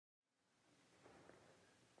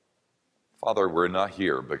Father, we're not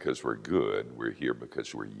here because we're good. We're here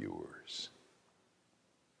because we're yours.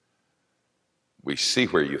 We see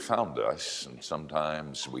where you found us, and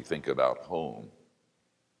sometimes we think about home.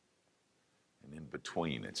 And in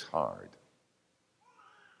between, it's hard.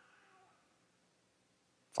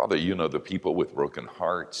 Father, you know the people with broken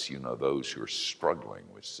hearts. You know those who are struggling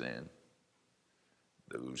with sin.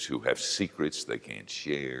 Those who have secrets they can't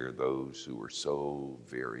share. Those who are so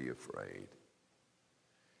very afraid.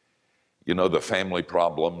 You know the family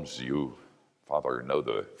problems. You, Father, know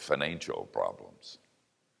the financial problems.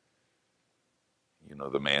 You know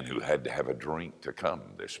the man who had to have a drink to come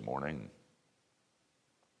this morning.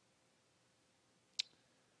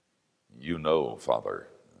 You know, Father,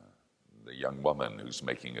 the young woman who's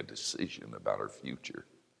making a decision about her future,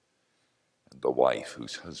 and the wife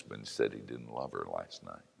whose husband said he didn't love her last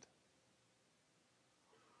night.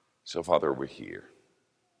 So, Father, we're here.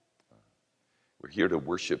 We're here to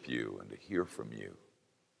worship you and to hear from you.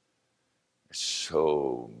 There's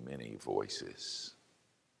so many voices.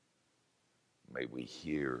 May we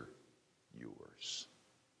hear yours.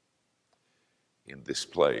 In this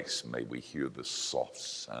place, may we hear the soft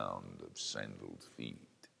sound of sandaled feet.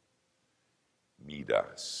 Meet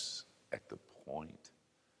us at the point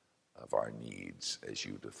of our needs as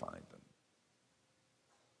you define them.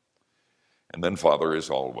 And then, Father, as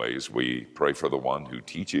always, we pray for the one who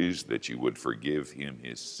teaches that you would forgive him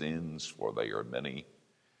his sins, for they are many.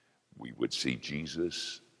 We would see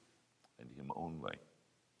Jesus and him only.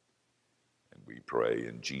 And we pray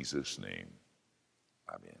in Jesus' name.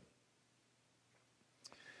 Amen.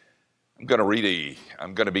 I'm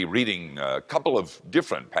going to be reading a couple of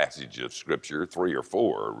different passages of Scripture, 3 or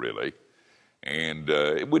 4 really, and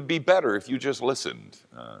it would be better if you just listened.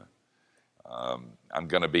 I'm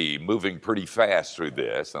going to be moving pretty fast through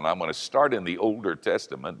this, and I'm going to start in the Older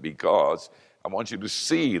Testament because I want you to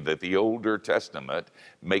see that the Older Testament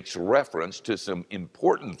makes reference to some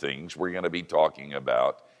important things we're going to be talking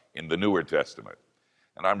about in the Newer Testament.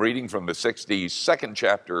 And I'm reading from the 62nd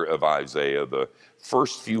chapter of Isaiah, the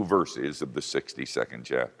first few verses of the 62nd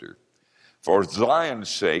chapter. For Zion's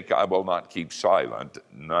sake I will not keep silent,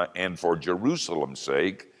 and for Jerusalem's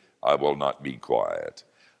sake I will not be quiet,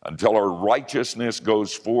 until her righteousness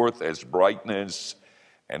goes forth as brightness,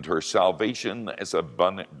 and her salvation as a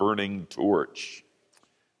burning torch.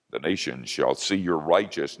 The nations shall see your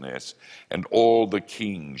righteousness, and all the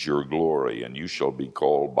kings your glory, and you shall be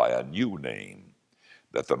called by a new name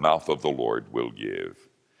that the mouth of the Lord will give.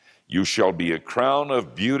 You shall be a crown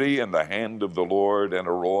of beauty in the hand of the Lord, and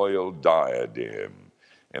a royal diadem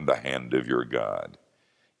in the hand of your God.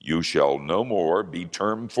 You shall no more be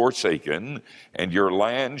termed forsaken, and your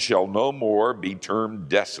land shall no more be termed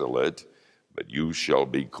desolate, but you shall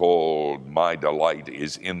be called, my delight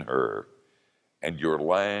is in her, and your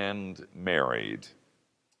land married.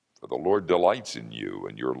 For the Lord delights in you,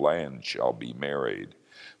 and your land shall be married.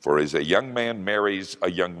 For as a young man marries a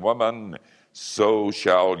young woman, so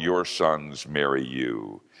shall your sons marry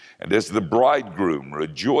you. And as the bridegroom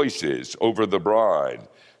rejoices over the bride,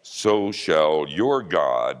 so shall your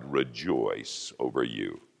God rejoice over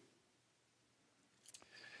you.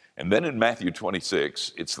 And then in Matthew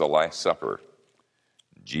 26, it's the Last Supper.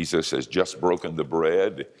 Jesus has just broken the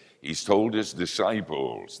bread. He's told his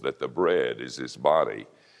disciples that the bread is his body.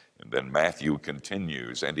 And then Matthew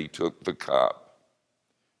continues, and he took the cup.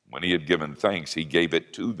 When he had given thanks, he gave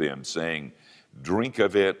it to them, saying, drink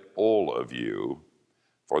of it, all of you,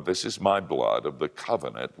 for this is my blood of the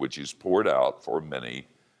covenant, which is poured out for many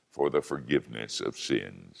for the forgiveness of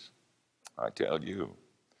sins. I tell you,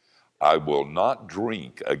 I will not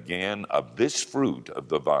drink again of this fruit of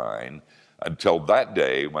the vine until that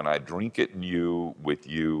day when I drink it new with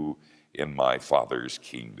you in my Father's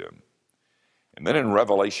kingdom. And then in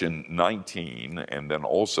Revelation 19, and then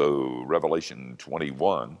also Revelation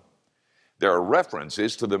 21, there are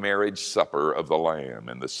references to the marriage supper of the Lamb.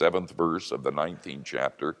 In the 7th verse of the 19th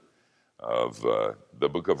chapter of the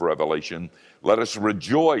book of Revelation, let us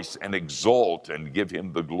rejoice and exult and give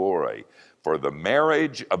him the glory. For the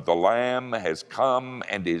marriage of the Lamb has come,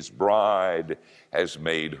 and his bride has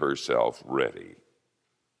made herself ready.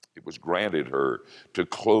 It was granted her to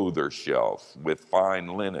clothe herself with fine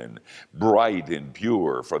linen, bright and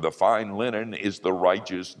pure, for the fine linen is the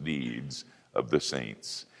righteous deeds of the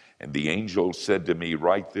saints. And the angel said to me,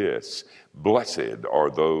 write this, blessed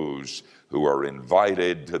are those who are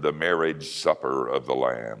invited to the marriage supper of the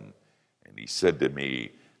Lamb. And he said to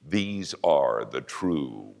me, these are the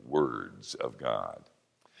true words of God.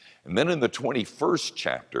 And then in the 21st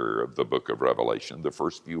chapter of the book of Revelation, the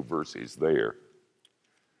first few verses there,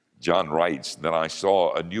 John writes, then I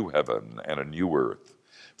saw a new heaven and a new earth.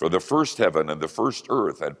 For the first heaven and the first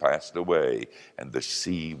earth had passed away, and the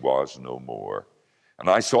sea was no more. And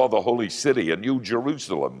I saw the holy city, a new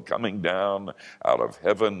Jerusalem, coming down out of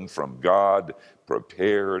heaven from God,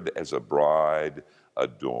 prepared as a bride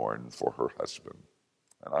adorned for her husband.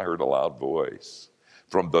 And I heard a loud voice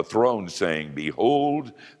from the throne saying,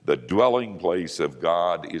 Behold, the dwelling place of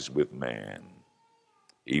God is with man.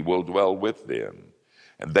 He will dwell with them,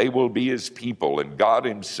 and they will be his people, and God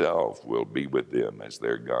himself will be with them as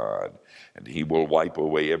their God. And he will wipe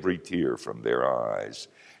away every tear from their eyes,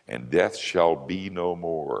 and death shall be no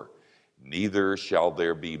more. Neither shall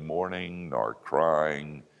there be mourning, nor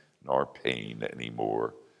crying, nor pain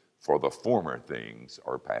anymore, for the former things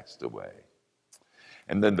are passed away.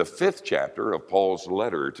 And then the 5th chapter of Paul's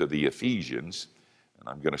letter to the Ephesians, and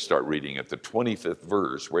I'm going to start reading at the 25th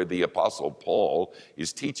verse, where the Apostle Paul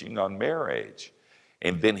is teaching on marriage.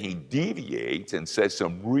 And then he deviates and says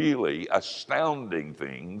some really astounding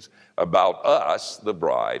things about us, the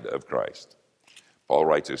bride of Christ. Paul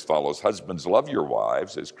writes as follows, Husbands, love your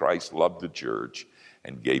wives as Christ loved the church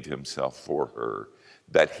and gave himself for her,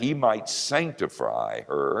 that he might sanctify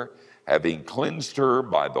her, having cleansed her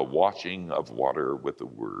by the washing of water with the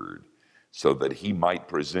word, so that he might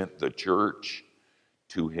present the church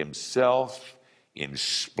to himself in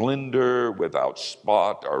splendor, without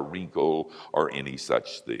spot or wrinkle or any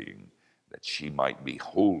such thing, that she might be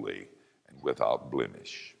holy and without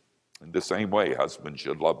blemish. In the same way, husbands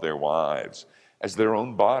should love their wives as their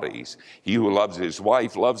own bodies. He who loves his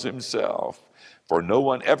wife loves himself. For no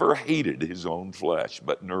one ever hated his own flesh,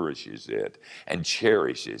 but nourishes it and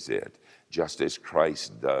cherishes it, just as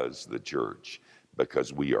Christ does the church,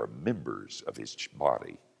 because we are members of his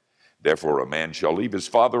body. Therefore a man shall leave his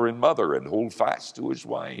father and mother and hold fast to his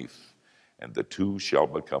wife, and the two shall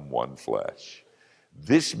become one flesh.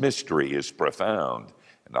 This mystery is profound,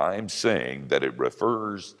 and I am saying that it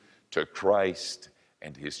refers to Christ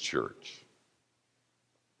and his church.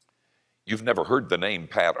 You've never heard the name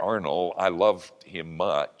Pat Arnold. I loved him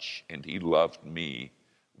much, and he loved me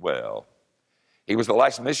well. He was the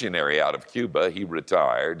last missionary out of Cuba. He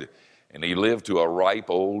retired, and he lived to a ripe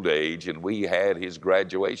old age, and we had his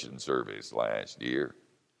graduation service last year.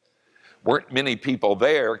 Weren't many people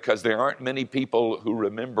there because there aren't many people who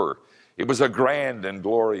remember. It was a grand and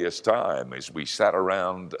glorious time as we sat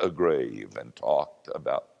around a grave and talked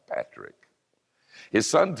about Patrick. His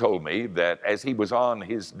son told me that as he was on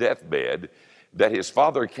his deathbed, that his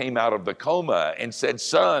father came out of the coma and said,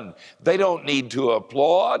 Son, they don't need to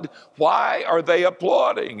applaud. Why are they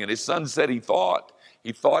applauding? And his son said he thought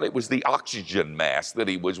it was the oxygen mask that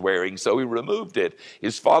he was wearing, so he removed it.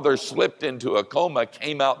 His father slipped into a coma,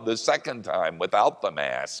 came out the second time without the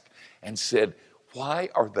mask, and said, Why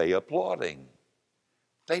are they applauding?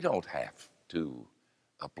 They don't have to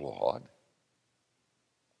applaud.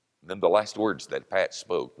 And then the last words that Pat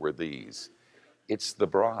spoke were these, It's the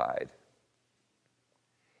bride.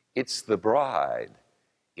 It's the bride.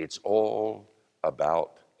 It's all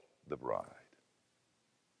about the bride.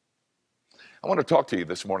 I want to talk to you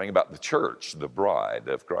this morning about the church, the bride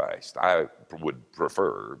of Christ. I would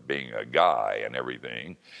prefer, being a guy and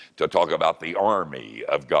everything, to talk about the army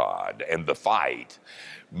of God and the fight.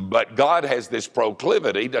 But God has this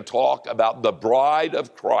proclivity to talk about the bride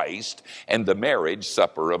of Christ and the marriage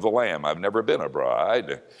supper of the Lamb. I've never been a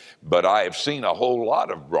bride, but I have seen a whole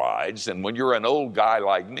lot of brides. And when you're an old guy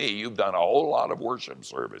like me, you've done a whole lot of worship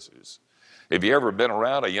services. Have you ever been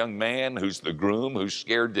around a young man who's the groom, who's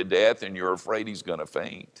scared to death and you're afraid he's going to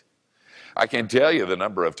faint? I can tell you the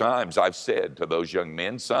number of times I've said to those young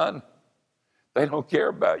men, son, they don't care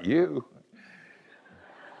about you.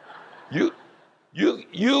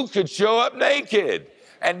 You could show up naked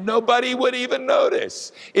and nobody would even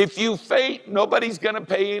notice. If you faint, nobody's going to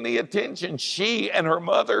pay any attention. She and her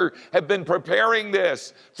mother have been preparing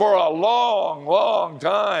this for a long, long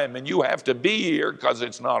time, and you have to be here because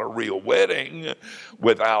it's not a real wedding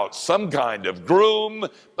without some kind of groom,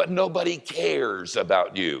 but nobody cares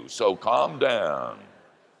about you. So calm down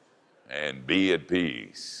and be at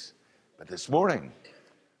peace. But this morning,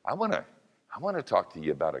 I want to talk to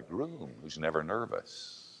you about a groom who's never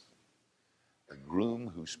nervous. A groom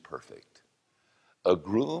who's perfect. A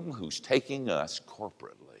groom who's taking us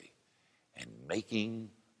corporately and making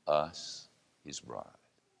us his bride.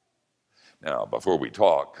 Now, before we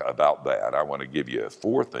talk about that, I want to give you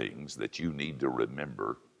 4 things that you need to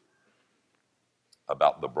remember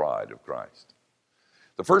about the bride of Christ.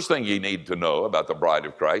 The first thing you need to know about the bride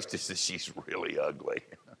of Christ is that she's really ugly.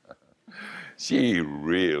 She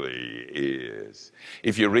really is.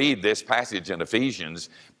 If you read this passage in Ephesians,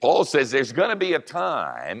 Paul says there's going to be a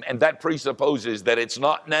time, and that presupposes that it's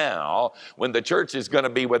not now, when the church is going to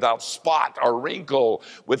be without spot or wrinkle,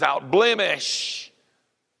 without blemish.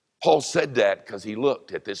 Paul said that because he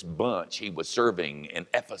looked at this bunch he was serving in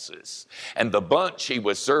Ephesus and the bunch he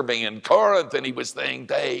was serving in Corinth, and he was saying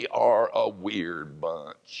they are a weird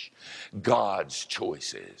bunch. God's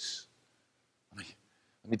choices.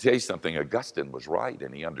 Let me tell you something. Augustine was right,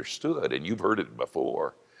 and he understood, and you've heard it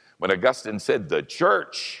before. When Augustine said the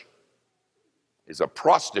church is a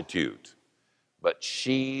prostitute, but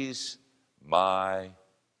she's my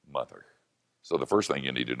mother. So the first thing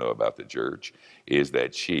you need to know about the church is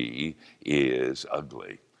that she is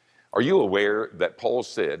ugly. Are you aware that Paul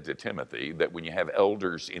said to Timothy that when you have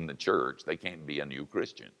elders in the church, they can't be a new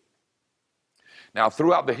Christian? Now,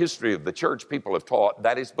 throughout the history of the church, people have taught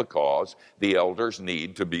that is because the elders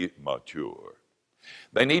need to be mature.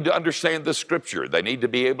 They need to understand the scripture. They need to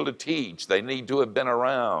be able to teach. They need to have been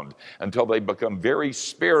around until they become very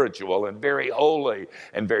spiritual and very holy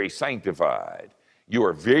and very sanctified. You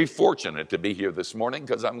are very fortunate to be here this morning,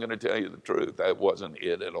 because I'm going to tell you the truth. That wasn't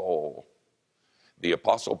it at all. The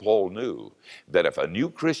Apostle Paul knew that if a new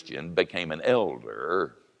Christian became an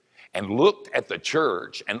elder and looked at the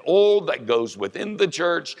church and all that goes within the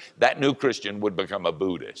church, that new Christian would become a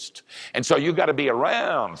Buddhist. And so you got to be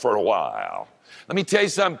around for a while. Let me tell you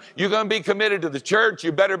something. You're going to be committed to the church,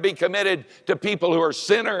 you better be committed to people who are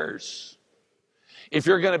sinners. If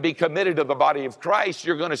you're going to be committed to the body of Christ,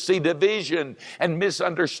 you're going to see division and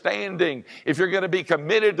misunderstanding. If you're going to be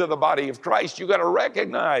committed to the body of Christ, you've got to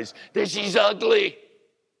recognize that she's ugly.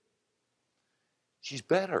 She's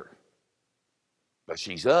better, but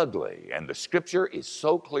she's ugly. And the scripture is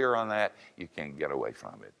so clear on that, you can't get away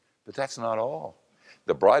from it. But that's not all.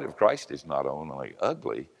 The bride of Christ is not only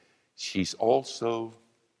ugly, she's also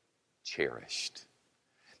cherished.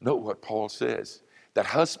 Note what Paul says, that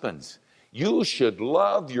husbands, you should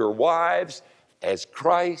love your wives as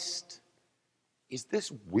Christ. Is this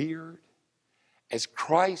weird? As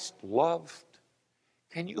Christ loved.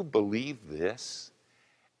 Can you believe this?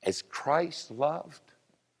 As Christ loved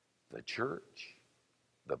the church,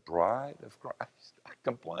 the bride of Christ. I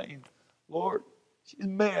complain, Lord, she's a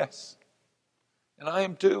mess. And I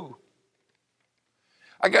am too.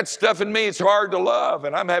 I got stuff in me it's hard to love,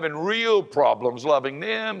 and I'm having real problems loving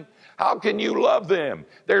them. How can you love them?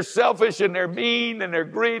 They're selfish, and they're mean, and they're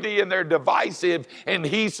greedy, and they're divisive. And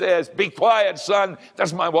he says, be quiet, son.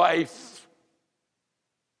 That's my wife.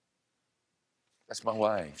 That's my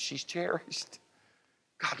wife. She's cherished.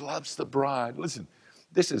 God loves the bride. Listen,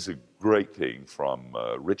 this is a great thing from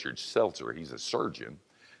Richard Seltzer. He's a surgeon.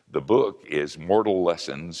 The book is Mortal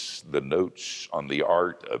Lessons, the Notes on the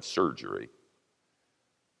Art of Surgery.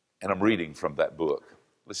 And I'm reading from that book.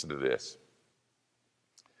 Listen to this.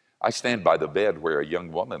 I stand by the bed where a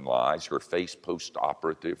young woman lies, her face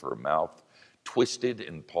post-operative, her mouth twisted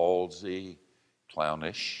in palsy,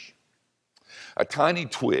 clownish. A tiny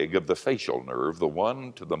twig of the facial nerve, the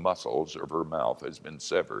one to the muscles of her mouth, has been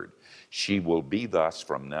severed. She will be thus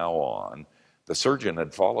from now on. The surgeon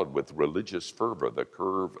had followed with religious fervor the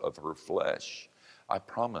curve of her flesh. I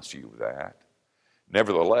promise you that.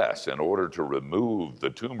 Nevertheless, in order to remove the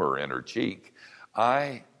tumor in her cheek,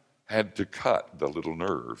 I had to cut the little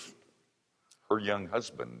nerve. Her young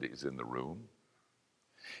husband is in the room.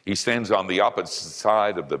 He stands on the opposite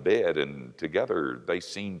side of the bed, and together they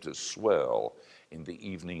seem to swell in the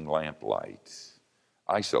evening lamplight.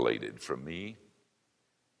 Isolated from me,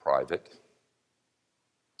 private.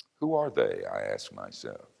 Who are they, I ask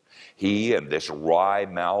myself? He and this wry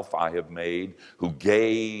mouth I have made, who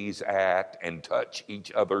gaze at and touch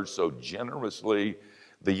each other so generously.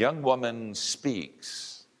 The young woman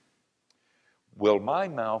speaks. Will my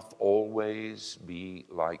mouth always be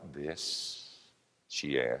like this?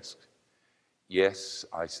 She asks. Yes,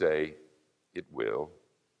 I say, it will.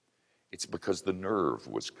 It's because the nerve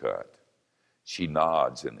was cut. She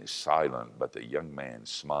nods and is silent, but the young man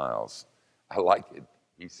smiles. I like it,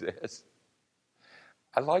 he says.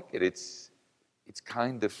 I like it. It's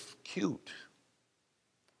kind of cute.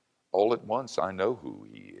 All at once, I know who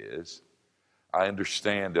he is. I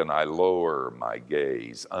understand, and I lower my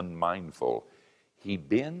gaze, unmindful. He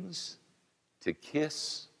bends to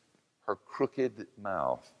kiss her crooked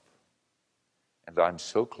mouth. And I'm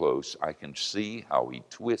so close, I can see how he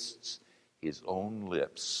twists his own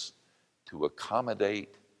lips to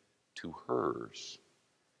accommodate to hers,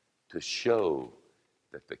 to show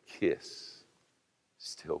that the kiss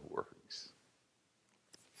still works.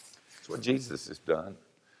 That's what Jesus has done.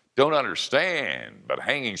 don't understand, but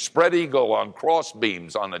hanging spread eagle on cross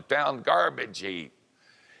beams on a town garbage heap.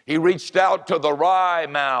 He reached out to the wry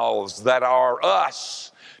mouths that are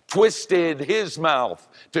us, twisted his mouth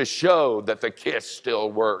to show that the kiss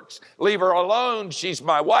still works. Leave her alone, she's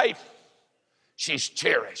my wife. She's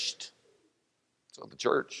cherished. So the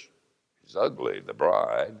church is ugly, the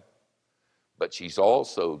bride, but she's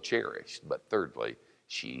also cherished. But thirdly,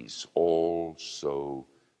 she's also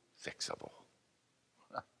fixable.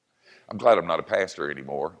 I'm glad I'm not a pastor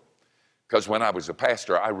anymore, because when I was a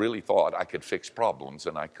pastor, I really thought I could fix problems,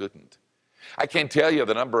 and I couldn't. I can't tell you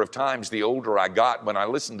the number of times the older I got when I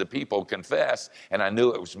listened to people confess, and I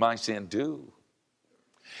knew it was my sin too.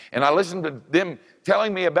 And I listened to them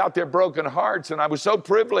telling me about their broken hearts, and I was so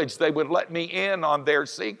privileged they would let me in on their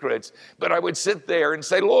secrets. But I would sit there and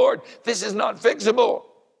say, Lord, this is not fixable.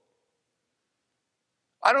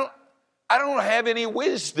 I don't have any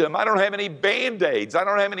wisdom. I don't have any Band-Aids. I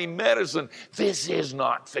don't have any medicine. This is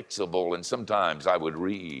not fixable. And sometimes I would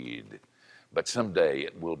read, but someday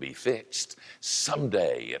it will be fixed.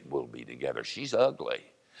 Someday it will be together. She's ugly.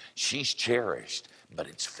 She's cherished, but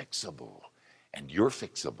it's fixable. And you're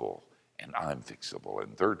fixable, and I'm fixable.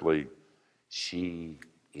 And thirdly, she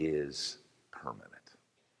is permanent.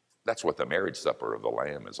 That's what the marriage supper of the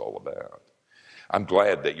Lamb is all about. I'm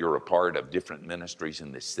glad that you're a part of different ministries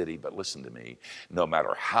in this city, but listen to me. No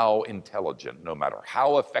matter how intelligent, no matter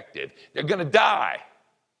how effective, they're going to die.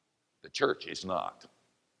 The church is not.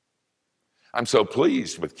 I'm so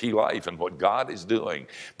pleased with Key Life and what God is doing,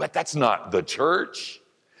 but that's not the church.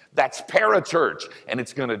 That's parachurch, and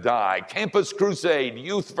it's going to die. Campus Crusade,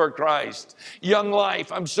 Youth for Christ, Young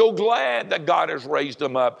Life. I'm so glad that God has raised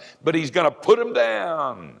them up, but he's going to put them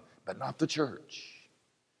down, but not the church,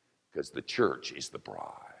 because the church is the bride.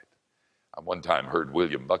 I one time heard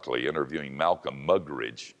William Buckley interviewing Malcolm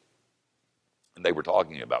Muggeridge, and they were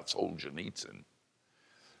talking about Solzhenitsyn.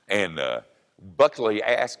 And Buckley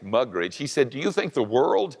asked Muggeridge, he said, do you think the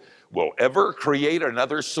world will ever create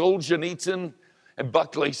another Solzhenitsyn? And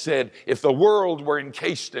Buckley said, if the world were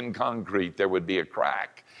encased in concrete, there would be a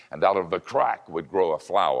crack, and out of the crack would grow a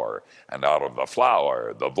flower, and out of the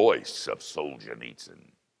flower, the voice of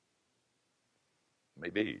Solzhenitsyn.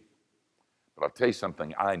 Maybe. But I'll tell you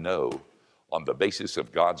something I know on the basis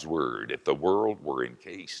of God's word. If the world were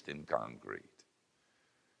encased in concrete,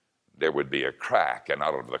 there would be a crack, and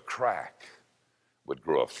out of the crack would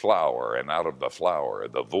grow a flower, and out of the flower,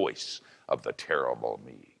 the voice of the terrible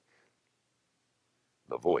me.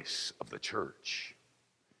 The voice of the church,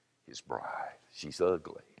 his bride. She's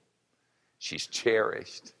ugly. She's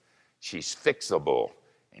cherished. She's fixable.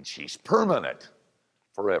 And she's permanent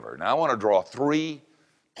forever. Now, I want to draw 3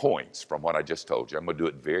 points from what I just told you. I'm going to do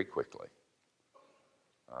it very quickly.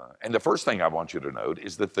 And the first thing I want you to note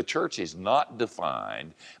is that the church is not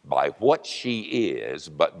defined by what she is,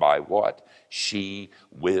 but by what she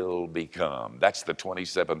will become. That's the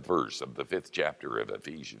 27th verse of the 5th chapter of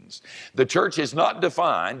Ephesians. The church is not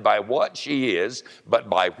defined by what she is, but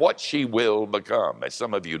by what she will become. As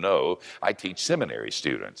some of you know, I teach seminary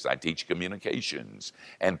students. I teach communications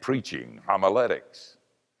and preaching, homiletics.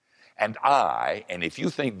 And if you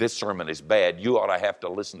think this sermon is bad, you ought to have to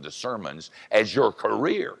listen to sermons as your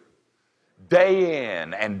career. Day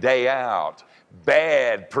in and day out,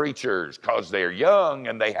 bad preachers, because they're young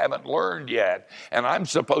and they haven't learned yet. And I'm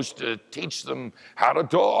supposed to teach them how to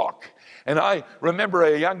talk. And I remember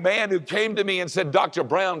a young man who came to me and said, Dr.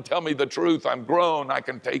 Brown, tell me the truth. I'm grown. I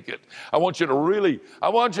can take it. I want you to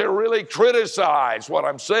really criticize what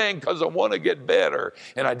I'm saying because I want to get better.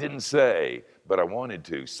 And I didn't say, but I wanted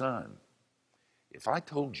to. Son, if I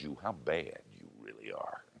told you how bad you really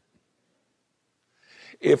are,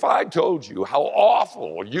 if I told you how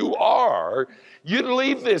awful you are, you'd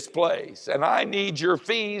leave this place, and I need your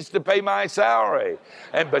fees to pay my salary.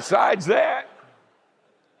 And besides that,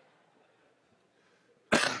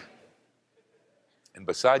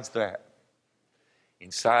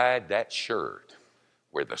 inside that shirt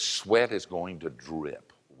where the sweat is going to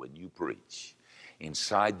drip when you preach,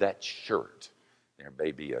 inside that shirt, there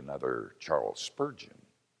may be another Charles Spurgeon.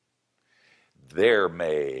 There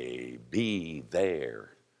may be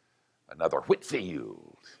another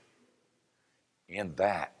Whitfield. In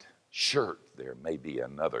that shirt, there may be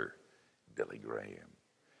another Billy Graham.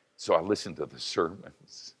 So I listen to the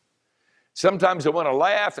sermons. Sometimes I want to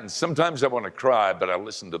laugh and sometimes I want to cry, but I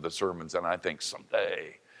listen to the sermons and I think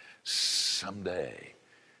someday,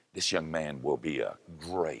 this young man will be a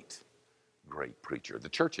great preacher. The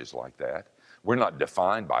church is like that. We're not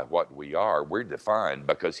defined by what we are. We're defined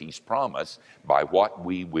because he's promised by what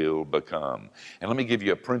we will become. And let me give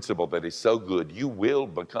you a principle that is so good. You will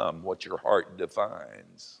become what your heart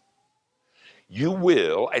defines. you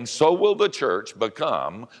will, and so will the church,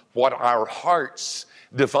 become what our hearts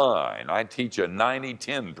define. I teach a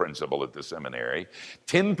 90-10 principle at the seminary.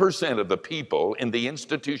 10% of the people in the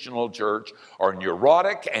institutional church are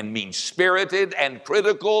neurotic and mean-spirited and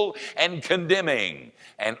critical and condemning.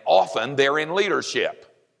 And often they're in leadership.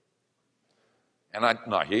 And I'm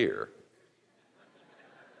not here.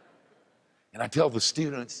 And I tell the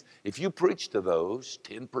students, if you preach to those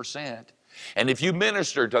 10%, and if you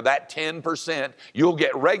minister to that 10%, you'll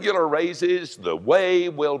get regular raises, the way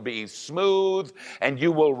will be smooth, and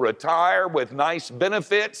you will retire with nice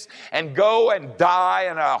benefits and go and die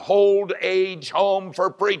in a old age home for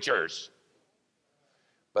preachers.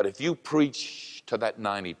 But if you preach to that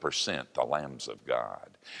 90%, the lambs of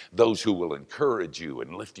God, those who will encourage you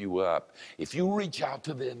and lift you up, if you reach out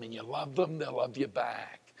to them and you love them, they'll love you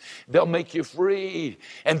back. They'll make you free,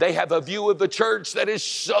 and they have a view of the church that is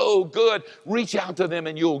so good. Reach out to them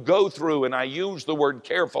and you'll go through, and I use the word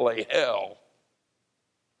carefully, hell.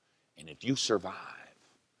 And if you survive,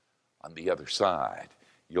 on the other side,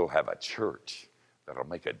 you'll have a church that'll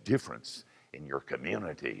make a difference in your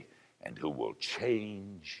community and who will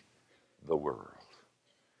change the world.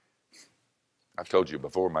 I've told you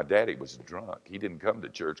before, my daddy was drunk. He didn't come to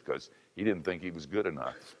church because he didn't think he was good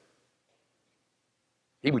enough.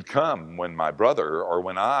 He would come when my brother or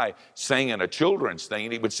when I sang in a children's thing,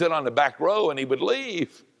 and he would sit on the back row and he would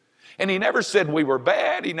leave. And he never said we were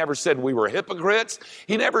bad. He never said we were hypocrites.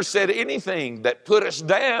 He never said anything that put us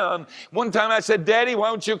down. One time I said, Daddy, why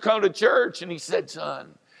don't you come to church? And he said,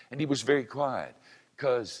 son. And he was very quiet,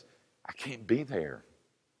 because I can't be there.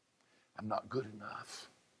 I'm not good enough.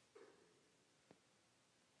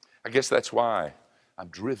 I guess that's why I'm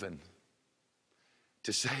driven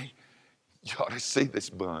to say, you ought to see this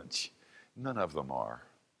bunch. None of them are.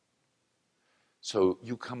 So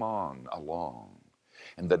you come on along.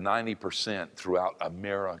 And the 90% throughout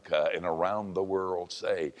America and around the world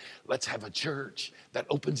say, let's have a church that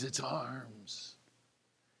opens its arms,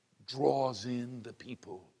 draws in the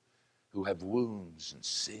people who have wounds and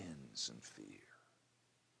sins and fear.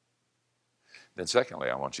 Then secondly,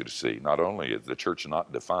 I want you to see, not only is the church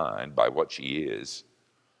not defined by what she is,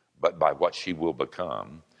 but by what she will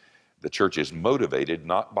become. The church is motivated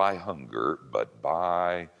not by hunger, but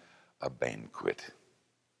by a banquet.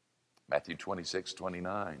 Matthew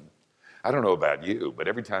 26:29. I don't know about you, but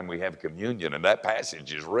every time we have communion and that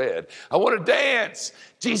passage is read, I want to dance.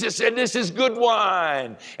 Jesus said, this is good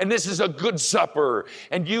wine, and this is a good supper,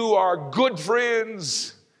 and you are good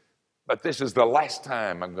friends. But this is the last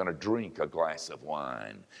time I'm going to drink a glass of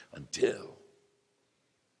wine until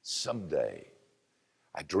someday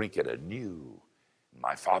I drink it anew in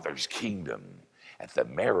my Father's kingdom at the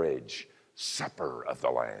marriage supper of the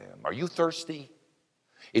Lamb. Are you thirsty?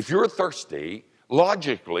 If you're thirsty,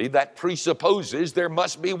 logically that presupposes there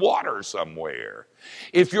must be water somewhere.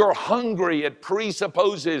 If you're hungry, it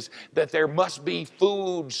presupposes that there must be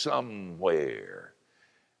food somewhere.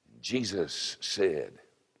 Jesus said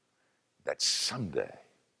that someday,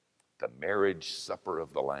 the marriage supper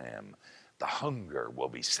of the Lamb, the hunger will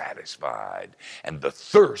be satisfied and the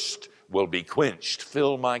thirst will be quenched.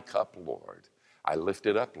 Fill my cup, Lord. I lift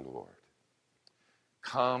it up, Lord.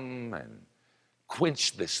 Come and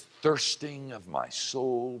quench this thirsting of my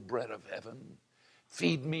soul, bread of heaven.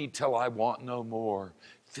 Feed me till I want no more.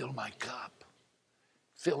 Fill my cup.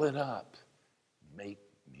 Fill it up. Make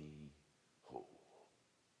me whole.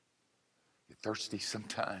 You're thirsty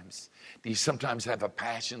sometimes. Do you sometimes have a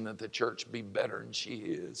passion that the church be better than she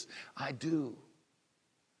is? I do.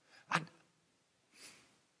 I've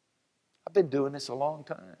been doing this a long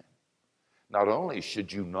time. Not only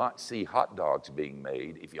should you not see hot dogs being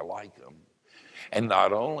made if you like them, and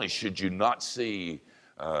not only should you not see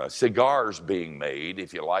cigars being made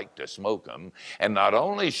if you like to smoke them, and not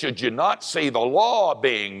only should you not see the law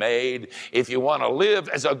being made if you want to live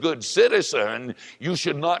as a good citizen, you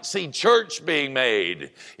should not see church being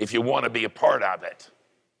made if you want to be a part of it.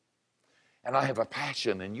 And I have a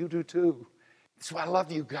passion, and you do too. That's why I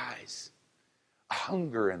love you guys. A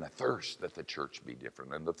hunger and a thirst that the church be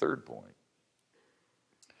different. And the third point,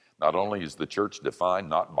 not only is the church defined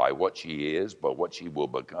not by what she is, but what she will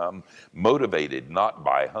become, motivated not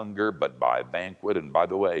by hunger, but by banquet. And by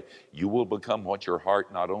the way, you will become what your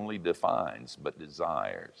heart not only defines, but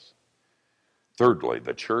desires. Thirdly,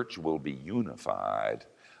 the church will be unified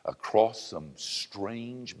across some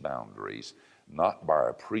strange boundaries, not by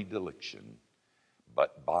our predilection,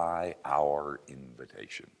 but by our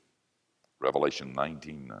invitation. Revelation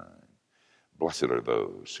 19:9. Blessed are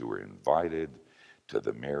those who are invited to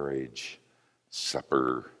the marriage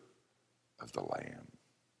supper of the Lamb.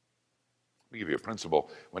 Let me give you a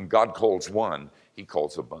principle. When God calls one, he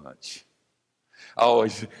calls a bunch. I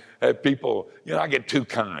always have people, I get two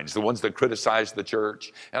kinds. The ones that criticize the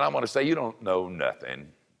church, and I want to say, you don't know nothing.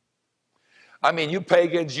 I mean, you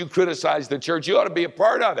pagans, you criticize the church, you ought to be a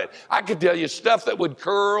part of it. I could tell you stuff that would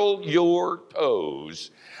curl your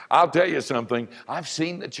toes. I'll tell you something, I've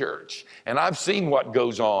seen the church, and I've seen what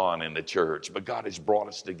goes on in the church, but God has brought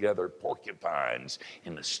us together, porcupines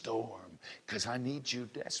in the storm, because I need you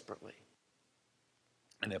desperately.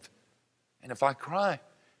 And if I cry,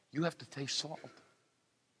 you have to taste salt.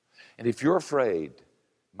 And if you're afraid,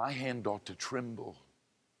 my hand ought to tremble.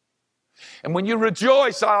 And when you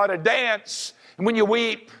rejoice, I ought to dance. And when you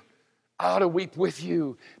weep, I ought to weep with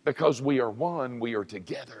you, because we are one, we are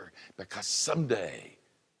together, because someday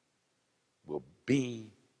we'll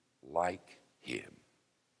be like him.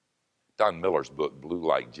 Don Miller's book, Blue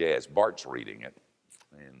Like Jazz, Bart's reading it.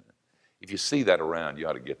 And if you see that around, you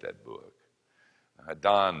ought to get that book.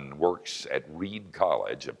 Don works at Reed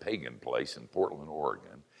College, a pagan place in Portland,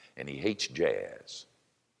 Oregon, and he hates jazz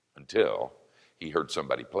until he heard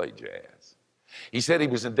somebody play jazz. He said he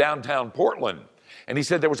was in downtown Portland, and he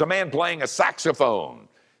said there was a man playing a saxophone,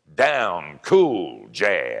 down, cool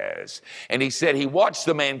jazz. And he said he watched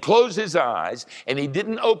the man close his eyes, and he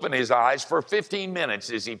didn't open his eyes for 15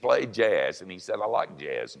 minutes as he played jazz. And he said, I like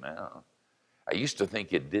jazz now. I used to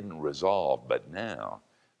think it didn't resolve, but now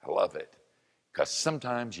I love it. Because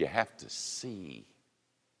sometimes you have to see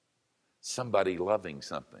somebody loving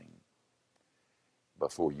something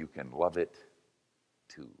before you can love it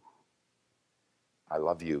too. I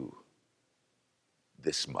love you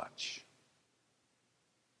this much.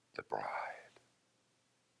 The bride,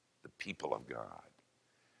 the people of God,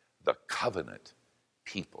 the covenant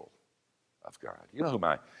people of God. You know who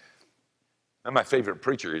my favorite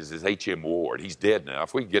preacher is H.M. Ward. He's dead now.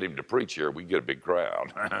 If we can get him to preach here, we can get a big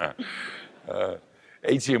crowd.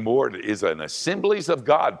 H.M. Ward is an Assemblies of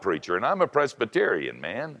God preacher, and I'm a Presbyterian,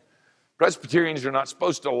 man. Presbyterians are not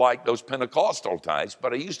supposed to like those Pentecostal types,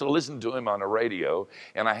 but I used to listen to him on the radio,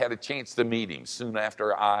 and I had a chance to meet him soon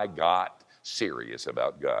after I got serious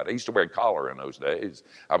about God. I used to wear a collar in those days.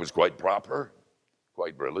 I was quite proper,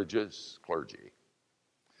 quite religious clergy.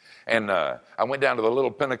 And I went down to the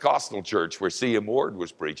little Pentecostal church where C.M. Ward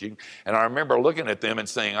was preaching, and I remember looking at them and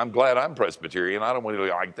saying, I'm glad I'm Presbyterian. I don't want to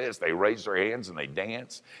be like this. They raise their hands and they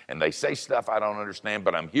dance, and they say stuff I don't understand,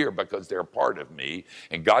 but I'm here because they're part of me.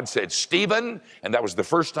 And God said, Stephen, and that was the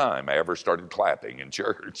first time I ever started clapping in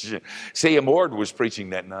church. C.M. Ward was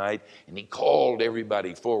preaching that night, and he called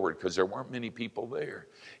everybody forward because there weren't many people there.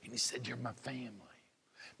 And he said, you're my family.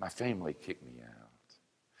 My family kicked me out.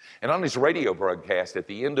 And on his radio broadcast at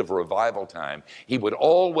the end of revival time, he would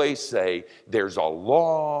always say, there's a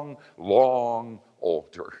long, long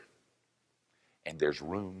altar, and there's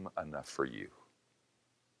room enough for you.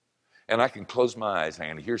 And I can close my eyes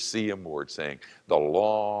and hear C.M. Ward saying, the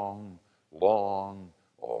long, long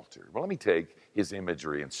altar. Well, let me take his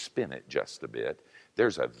imagery and spin it just a bit.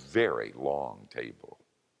 There's a very long table,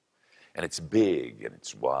 and it's big and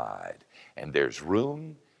it's wide, and there's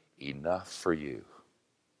room enough for you.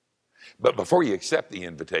 But before you accept the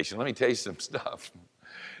invitation, let me tell you some stuff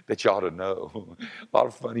that you ought to know. A lot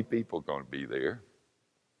of funny people are going to be there.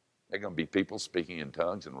 There are going to be people speaking in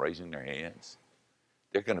tongues and raising their hands.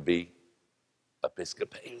 There are going to be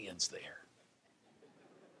Episcopalians there.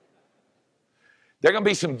 There are going to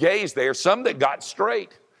be some gays there, some that got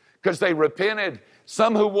straight because they repented,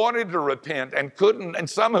 some who wanted to repent and couldn't, and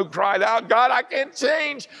some who cried out, God, I can't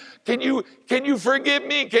change. Can you forgive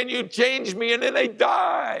me? Can you change me? And then they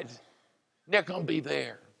died. They're going to be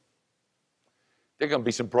there. There are going to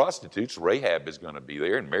be some prostitutes. Rahab is going to be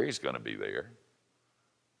there, and Mary's going to be there.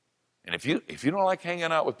 And if you don't like hanging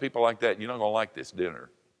out with people like that, you're not going to like this dinner.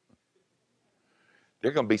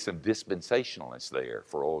 There are going to be some dispensationalists there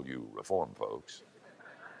for all you Reformed folks.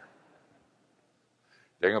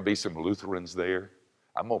 There are going to be some Lutherans there.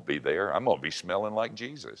 I'm going to be there. I'm going to be smelling like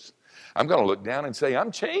Jesus. I'm going to look down and say,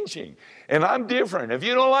 I'm changing, and I'm different. If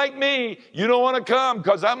you don't like me, you don't want to come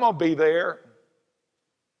because I'm going to be there.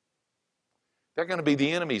 They're going to be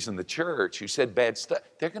the enemies in the church who said bad stuff.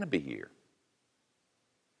 They're going to be here.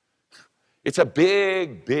 It's a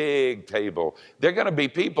big, big table. They're going to be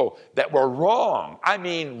people that were wrong. I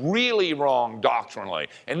mean, really wrong doctrinally,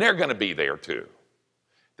 and they're going to be there too.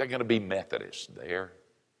 They're going to be Methodists there.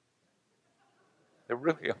 They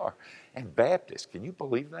really are. And Baptists, can you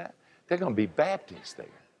believe that? They're going to be Baptists there.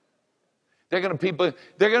 They're going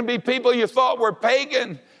to be people you thought were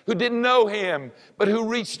pagan, who didn't know him, but who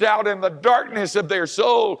reached out in the darkness of their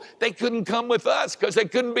soul. They couldn't come with us because they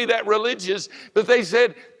couldn't be that religious, but they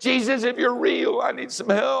said, Jesus, if you're real, I need some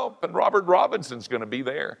help. And Robert Robinson's going to be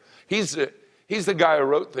there. He's the guy who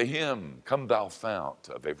wrote the hymn, Come Thou Fount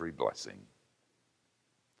of Every Blessing.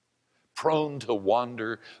 Prone to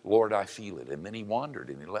wander, Lord, I feel it. And then he wandered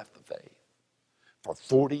and he left the faith for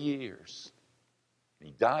 40 years.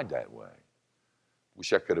 He died that way.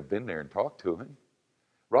 Wish I could have been there and talked to him.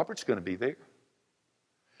 Robert's going to be there.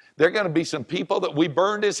 There are going to be some people that we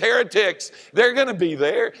burned as heretics. They're going to be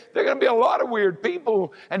there. There are going to be a lot of weird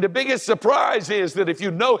people. And the biggest surprise is that if you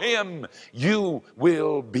know him, you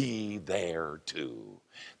will be there too.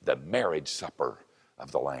 The marriage supper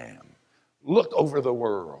of the Lamb. Look over the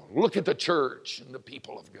world. Look at the church and the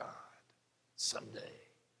people of God. Someday,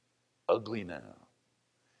 ugly now,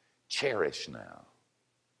 cherished now,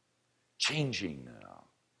 changing now,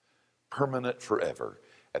 permanent forever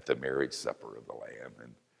at the marriage supper of the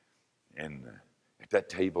Lamb. And at that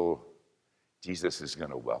table, Jesus is going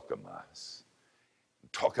to welcome us.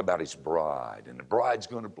 Talk about his bride, and the bride's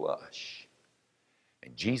going to blush.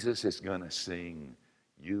 And Jesus is going to sing,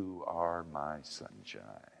 You are my sunshine.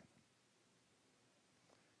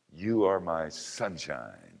 You are my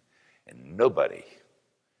sunshine, and nobody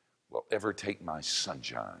will ever take my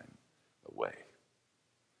sunshine away.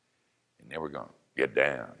 And then we're going to get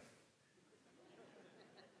down.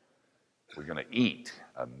 We're going to eat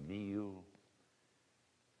a meal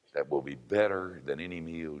that will be better than any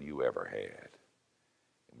meal you ever had.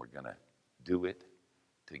 And we're going to do it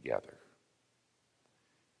together.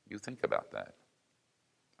 You think about that.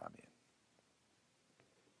 Amen.